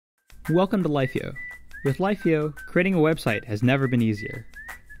Welcome to Lifeo. With Lifeo, creating a website has never been easier.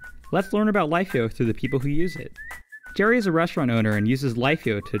 Let's learn about Lifeo through the people who use it. Jerry is a restaurant owner and uses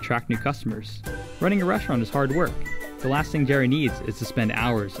Lifeo to attract new customers. Running a restaurant is hard work. The last thing Jerry needs is to spend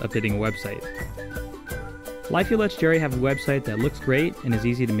hours updating a website. Lifeo lets Jerry have a website that looks great and is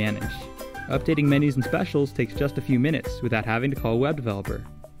easy to manage. Updating menus and specials takes just a few minutes without having to call a web developer.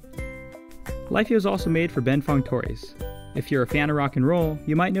 Lifeo is also made for Ben Fong Toys. If you're a fan of rock and roll,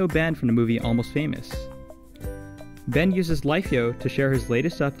 you might know Ben from the movie Almost Famous. Ben uses Lifeo to share his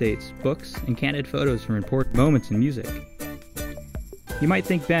latest updates, books, and candid photos from important moments in music. You might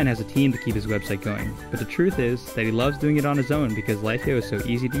think Ben has a team to keep his website going, but the truth is that he loves doing it on his own because Lifeo is so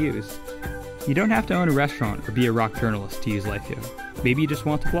easy to use. You don't have to own a restaurant or be a rock journalist to use Lifeo. Maybe you just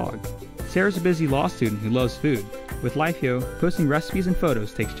want to blog. Sarah's a busy law student who loves food. With Lifeo, posting recipes and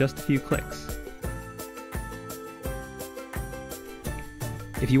photos takes just a few clicks.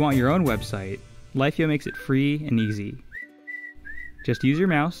 If you want your own website, Lifeo makes it free and easy. Just use your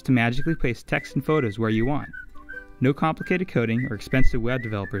mouse to magically place text and photos where you want. No complicated coding or expensive web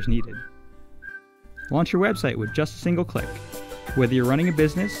developers needed. Launch your website with just a single click. Whether you're running a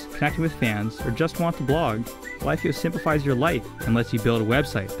business, connecting with fans, or just want to blog, Lifeo simplifies your life and lets you build a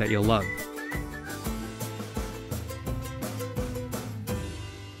website that you'll love.